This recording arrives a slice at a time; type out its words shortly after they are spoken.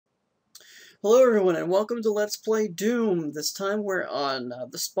Hello everyone and welcome to Let's Play Doom. This time we're on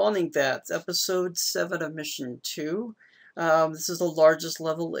the Spawning Vats, episode 7 of mission 2. This is the largest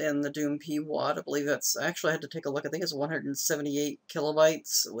level in the Doom pwad. I believe that's, actually I had to take a look, I think it's 178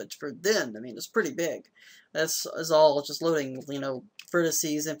 kilobytes, which for then, I mean, it's pretty big. That's is all just loading,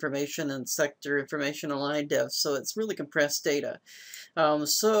 vertices information and sector information and line dev, so it's really compressed data.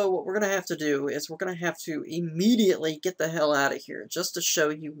 So what we're going to have to do is we're going to have to immediately get the hell out of here, just to show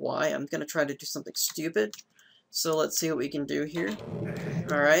you why. I'm going to try to do something stupid. So let's see what we can do here.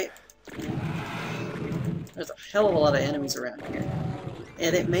 Alright. There's a hell of a lot of enemies around here.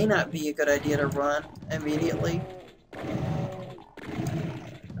 And it may not be a good idea to run immediately.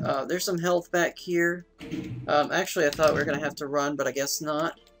 There's some health back here. Actually, I thought we were going to have to run, but I guess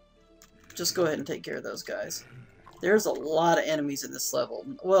not. Just go ahead and take care of those guys. There's a lot of enemies in this level.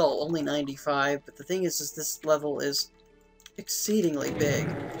 Well, only 95, but the thing is this level is exceedingly big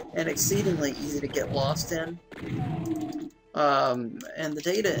and exceedingly easy to get lost in. And the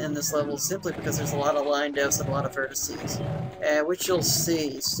data in this level is simply because there's a lot of line devs and a lot of vertices, which you'll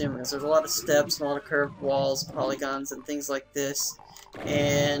see soon, because there's a lot of steps and a lot of curved walls, polygons, and things like this.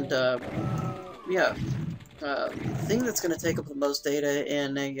 And, yeah, the thing that's going to take up the most data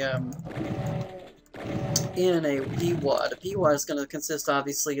in a pwad. A pwad is going to consist,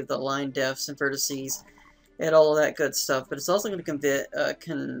 obviously, of the line defs and vertices and all of that good stuff, but it's also going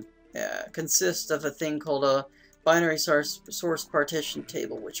to consist of a thing called a binary source partition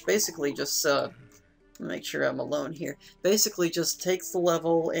table, which basically just, make sure I'm alone here, basically just takes the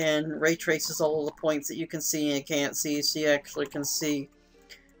level and ray traces all of the points that you can see and can't see, so you actually can see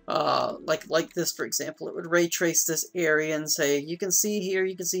like this, for example. It would ray trace this area and say, you can see here,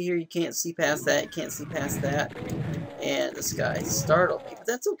 you can see here, you can't see past that, you can't see past that. And this guy startled me, but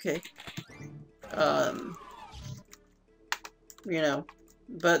that's okay. You know,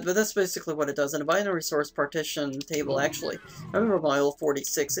 but that's basically what it does. In a binary source partition table, actually, I remember my old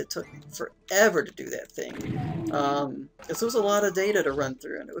 46, it took forever to do that thing. Because there was a lot of data to run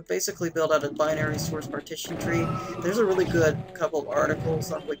through, and it would basically build out a binary source partition tree. There's a really good couple of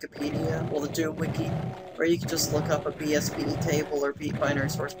articles on Wikipedia, well, the Doom Wiki, where you can just look up a BSP table or binary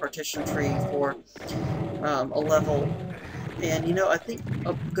source partition tree for a level. And, you know, I think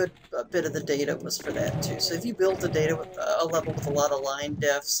a good bit of the data was for that, too. So if you build the data with a level with a lot of line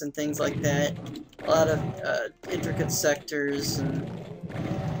defs and things like that, a lot of intricate sectors, and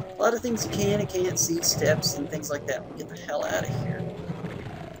a lot of things you can and can't see, steps and things like that, get the hell out of here.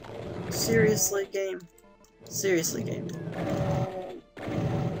 Seriously, game? Seriously, game.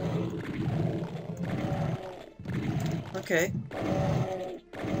 Okay.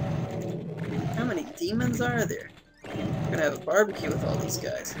 How many demons are there? We're gonna have a barbecue with all these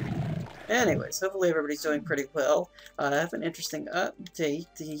guys. Anyways, hopefully everybody's doing pretty well. I have an interesting update.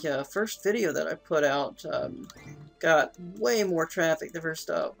 The first video that I put out got way more traffic. The first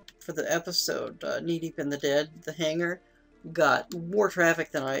for the episode, Knee Deep in the Dead, the hangar, got more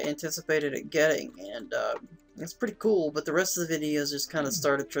traffic than I anticipated it getting, and it's pretty cool. But the rest of the videos just kind of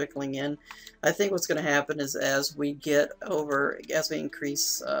started trickling in. I think what's going to happen is as we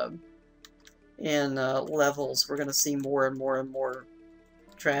increase in levels, we're going to see more and more and more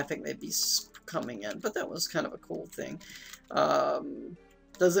traffic maybe coming in, but that was kind of a cool thing.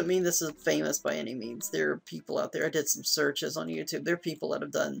 Doesn't mean this is famous by any means. There are people out there, I did some searches on YouTube, there are people that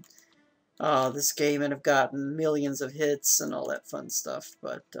have done this game and have gotten millions of hits and all that fun stuff,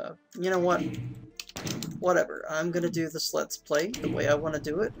 but you know what? Whatever. I'm going to do this Let's Play the way I want to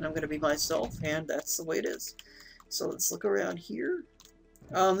do it, and I'm going to be myself, and that's the way it is. So let's look around here.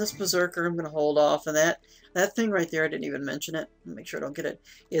 This Berserker, I'm going to hold off, and that thing right there, I didn't even mention it, make sure I don't get it,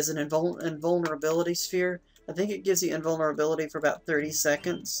 is an invulnerability sphere. I think it gives you invulnerability for about 30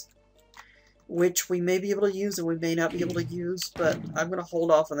 seconds, which we may be able to use and we may not be able to use, but I'm going to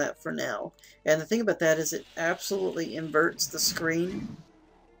hold off on that for now. And the thing about that is it absolutely inverts the screen.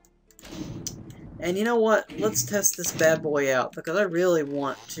 And you know what? Let's test this bad boy out, because I really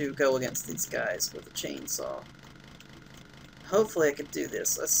want to go against these guys with a chainsaw. Hopefully I can do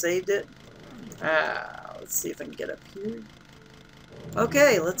this. I saved it. Let's see if I can get up here.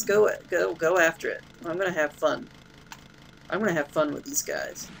 Okay, let's go after it. I'm gonna have fun. I'm gonna have fun with these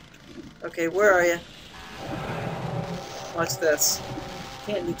guys. Okay, where are you? Watch this.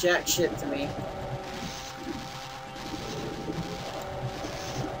 Can't do jack shit to me.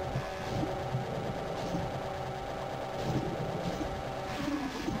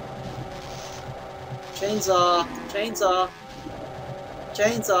 Chainsaw! Chainsaw!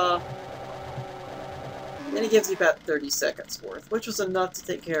 Chainsaw! Then he gives you about 30 seconds worth, which was enough to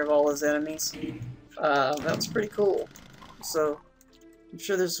take care of all his enemies. That was pretty cool. So, I'm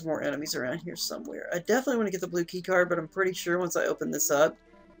sure there's more enemies around here somewhere. I definitely want to get the blue key card, but I'm pretty sure once I open this up...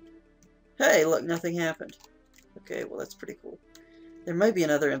 Hey, look, nothing happened. Okay, well, that's pretty cool. There might be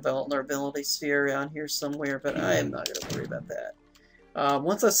another invulnerability sphere around here somewhere, but I am not going to worry about that.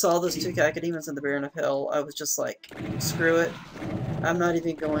 Once I saw those two Cacodemons in the Baron of Hell, I was just like, screw it. I'm not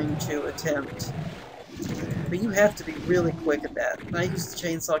even going to attempt. But you have to be really quick at that. I used the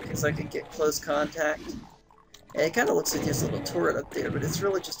chainsaw because I could get close contact. And it kind of looks like there's a little turret up there, but it's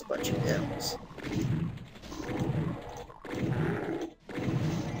really just a bunch of imps.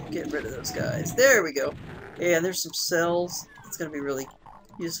 Get rid of those guys. There we go. Yeah, and there's some cells. It's going to be really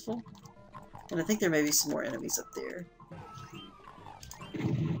useful. And I think there may be some more enemies up there.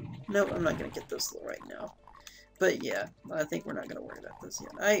 Nope, I'm not going to get those right now. But yeah, I think we're not going to worry about those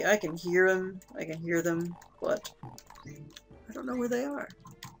yet. I can hear them. I can hear them, but I don't know where they are.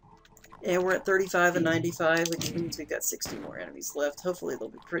 And we're at 35 and 95, which means we've got 60 more enemies left. Hopefully they'll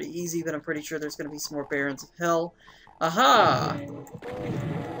be pretty easy, but I'm pretty sure there's going to be some more Barons of Hell. Aha!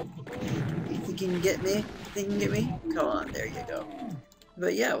 You think you can get me? You think you can get me? Come on, there you go.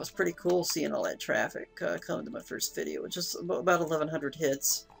 But yeah, it was pretty cool seeing all that traffic come to my first video, which is about 1,100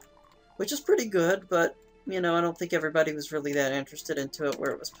 hits. Which is pretty good, but, you know, I don't think everybody was really that interested into it where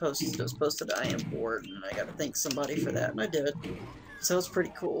it was posted. It was posted I am bored, and I gotta thank somebody for that, and I did. So it's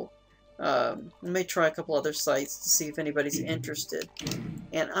pretty cool. I may try a couple other sites to see if anybody's interested.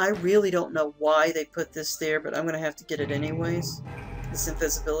 And I really don't know why they put this there, but I'm going to have to get it anyways. This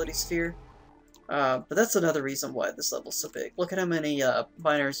invisibility sphere. But that's another reason why this level's so big. Look at how many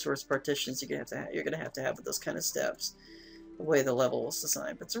binary source partitions you're going to have with those kind of steps. The way the level was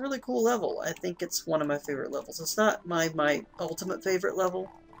designed. But it's a really cool level. I think it's one of my favorite levels. It's not my ultimate favorite level,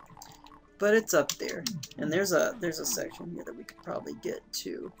 but it's up there. And there's a section here that we could probably get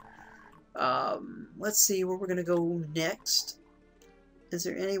to. Let's see where we're gonna go next. Is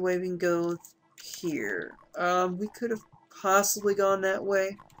there any way we can go here? We could have possibly gone that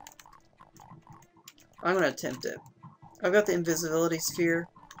way. I'm gonna attempt it. I've got the invisibility sphere.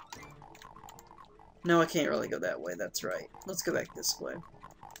 No, I can't really go that way, that's right. Let's go back this way.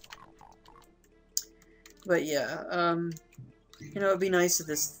 But yeah, you know, it'd be nice if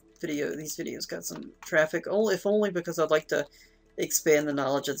these videos got some traffic, if only because I'd like to expand the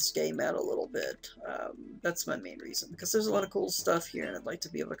knowledge of this game out a little bit. That's my main reason, because there's a lot of cool stuff here, and I'd like to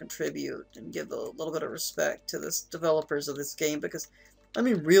be able to contribute and give a little bit of respect to the developers of this game, because, I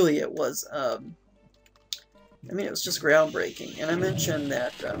mean, really, it was, it was just groundbreaking. And I mentioned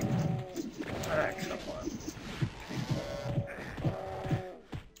that, come on.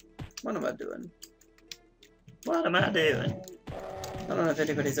 What am I doing? What am I doing? I don't know if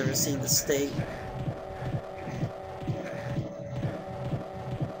anybody's ever seen The State.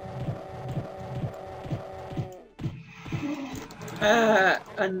 I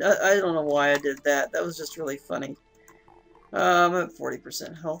don't know why I did that. That was just really funny. I'm at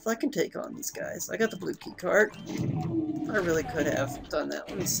 40% health. I can take on these guys. I got the blue key card. I really could have done that.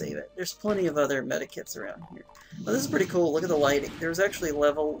 Let me save it. There's plenty of other medikits around here. Oh, this is pretty cool. Look at the lighting. There was actually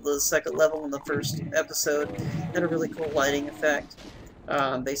the second level in the first episode. Had a really cool lighting effect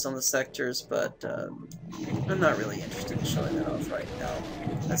based on the sectors, but I'm not really interested in showing that off right now.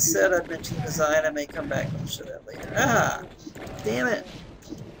 I said I'd mention the design. I may come back and show that later. Ah! Damn it!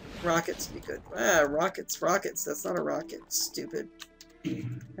 Rockets would be good. Ah, rockets. That's not a rocket. Stupid.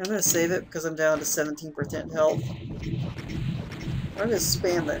 I'm gonna save it because I'm down to 17% health. I'm gonna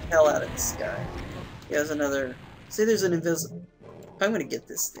spam the hell out of this guy. He has another... See, there's an invisible... I'm gonna get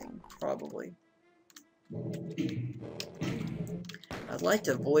this thing, probably. I'd like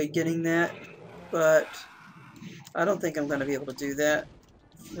to avoid getting that, but I don't think I'm gonna be able to do that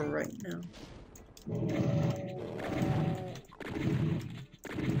for right now.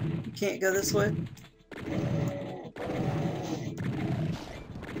 You can't go this way?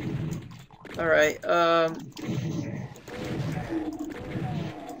 Alright, I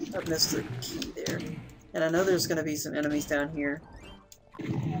missed the key there. And I know there's going to be some enemies down here.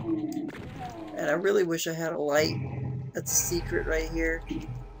 And I really wish I had a light. That's a secret right here.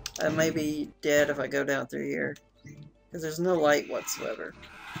 I may be dead if I go down through here. Because there's no light whatsoever.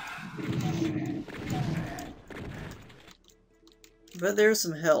 But there's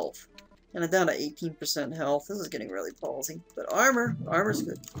some health. And I'm down to 18% health. This is getting really ballsy. But armor! Armor's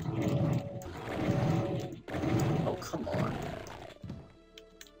good. Oh, come on.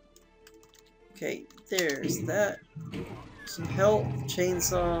 Okay, there's that. Some health,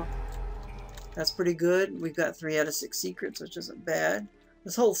 chainsaw. That's pretty good. We've got 3 out of 6 secrets, which isn't bad.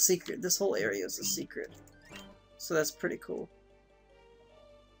 This whole area is a secret. So that's pretty cool.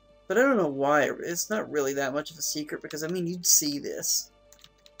 But I don't know why. It's not really that much of a secret because, I mean, you'd see this.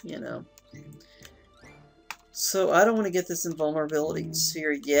 you know. So I don't want to get this invulnerability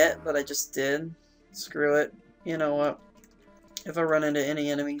sphere yet, but I just did. Screw it. You know what? If I run into any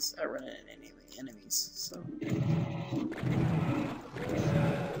enemies, I run into any enemies. So.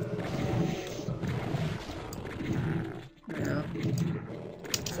 Yeah.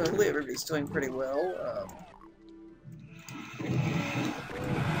 So hopefully everybody's doing pretty well.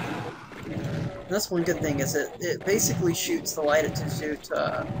 That's one good thing is it basically shoots the light at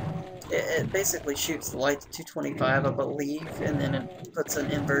it basically shoots the light to 225, I believe, and then it puts an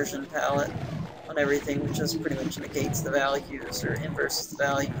inversion palette on everything, which just pretty much negates the values or inverses the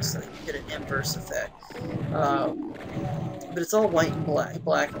values, so that you get an inverse effect. But it's all white and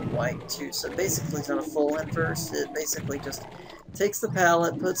black and white too, so basically it's not a full inverse. It basically just takes the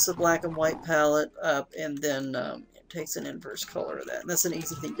palette, puts the black and white palette up, and then it takes an inverse color of that. And that's an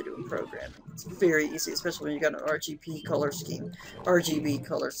easy thing to do in programming. It's very easy, especially when you got an RGB color scheme.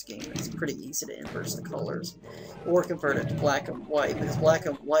 It's pretty easy to inverse the colors or convert it to black and white, because black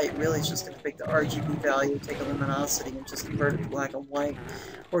and white really is just going to take the RGB value, take a luminosity, and just convert it to black and white,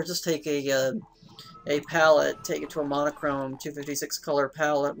 or just take a palette, take it to a monochrome 256 color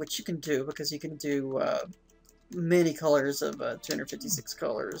palette, which you can do because you can do many colors of 256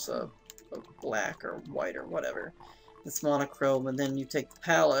 colors of black or white or whatever. It's monochrome, and then you take the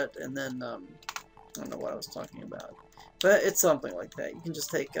palette, and then I don't know what I was talking about, but it's something like that. You can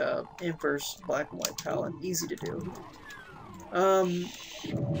just take inverse black and white palette, easy to do.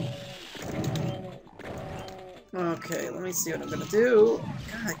 Okay, let me see what I'm gonna do.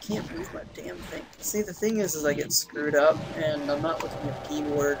 God, I can't move my damn thing. See, the thing is I get screwed up, and I'm not looking at the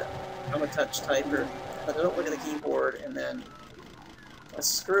keyboard. I'm a touch typer, but I don't look at the keyboard, and then I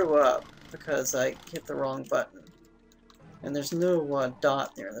screw up because I hit the wrong button. And there's no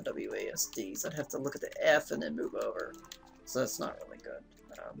dot there in the WASDs. I'd have to look at the F and then move over. So that's not really good.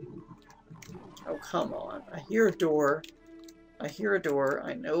 Oh, come on. I hear a door. I hear a door.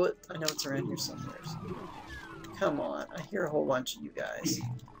 I know it. I know it's around here somewhere. Come on, I hear a whole bunch of you guys.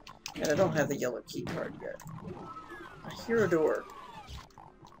 And I don't have the yellow key card yet. I hear a door.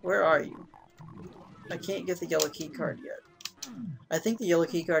 Where are you? I can't get the yellow key card yet. I think the yellow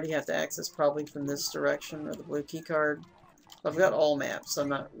key card you have to access probably from this direction, or the blue key card. I've got all maps, so I'm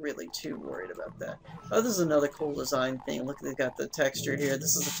not really too worried about that. Oh, this is another cool design thing. Look, they've got the texture here.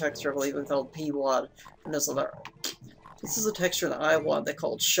 This is a texture I believe it's called pwad. And this is a texture in the Iwad they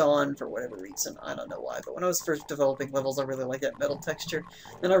called Sean for whatever reason. I don't know why, but when I was first developing levels, I really liked that metal texture.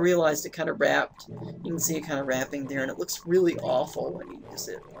 Then I realized it kind of wrapped. You can see it kind of wrapping there, and it looks really awful when you use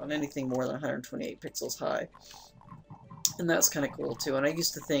it on anything more than 128 pixels high. And that's kind of cool too. And I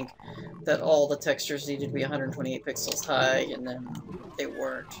used to think that all the textures needed to be 128 pixels high, and then they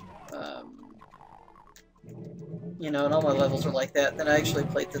weren't. You know, and all my levels were like that. Then I actually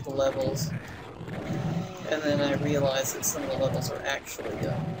played through the levels. And then I realized that some of the levels are actually,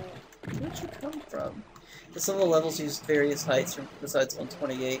 where'd you come from? But some of the levels used various heights besides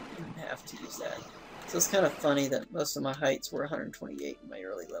 128. You didn't have to use that. So it's kind of funny that most of my heights were 128 in my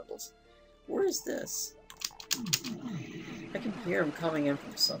early levels. Where is this? I can hear him coming in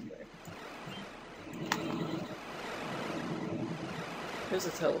from somewhere. There's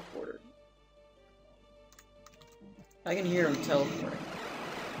a teleporter. I can hear him teleporting.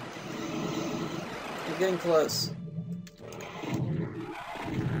 I'm getting close.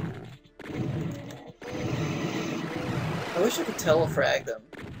 I wish I could telefrag them.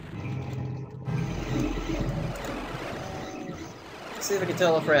 Let's see if I can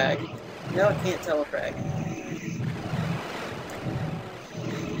telefrag. No, I can't telefrag.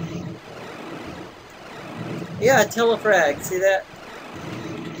 Yeah, telefrag. See that?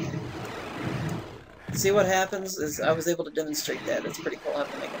 See what happens is I was able to demonstrate that. It's pretty cool. I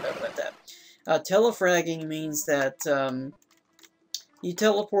have to make a note about that. Telefragging means that you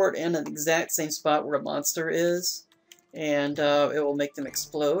teleport in the exact same spot where a monster is, and it will make them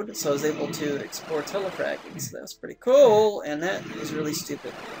explode. So I was able to explore telefragging, so that was pretty cool, and that was really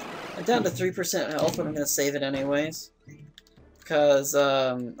stupid. I'm down to 3% health, but I'm going to save it anyways, because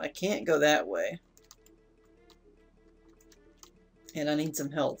I can't go that way, and I need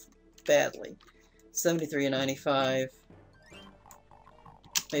some health badly. 73 and 95.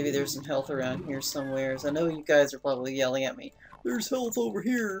 Maybe there's some health around here somewhere. I know you guys are probably yelling at me, there's health over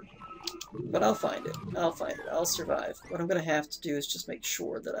here. But I'll find it. I'll find it. I'll survive. What I'm going to have to do is just make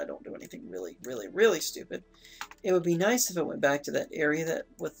sure that I don't do anything really, really, really stupid. It would be nice if I went back to that area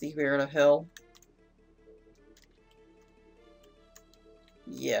with the Baron of Hell.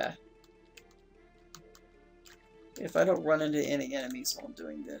 Yeah. If I don't run into any enemies while I'm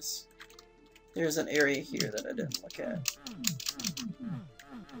doing this. There's an area here that I didn't look at.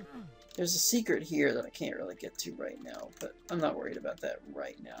 There's a secret here that I can't really get to right now, but I'm not worried about that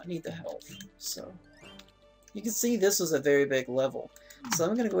right now. I need the health, so... You can see this was a very big level. So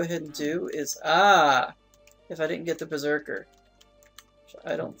I'm going to go ahead and do is... Ah! If I didn't get the Berserker. Which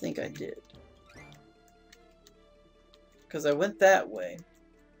I don't think I did. Because I went that way.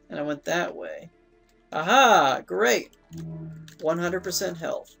 And I went that way. Aha! Great! 100%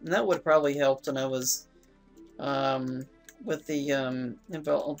 health. And that would have probably helped when I was... with the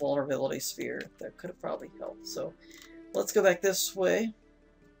invulnerability sphere. That could have probably helped. So, let's go back this way.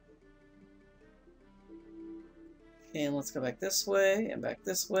 And let's go back this way, and back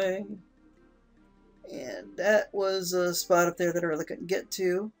this way. And that was a spot up there that I really couldn't get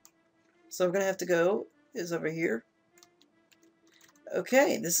to. So we're going to have to go, is over here.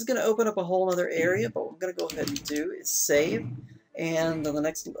 Okay, this is going to open up a whole other area, but what we're going to go ahead and do is save. And in the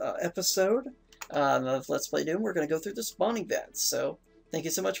next episode of Let's Play Doom, we're going to go through the spawning vats. So, thank you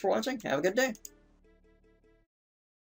so much for watching. Have a good day.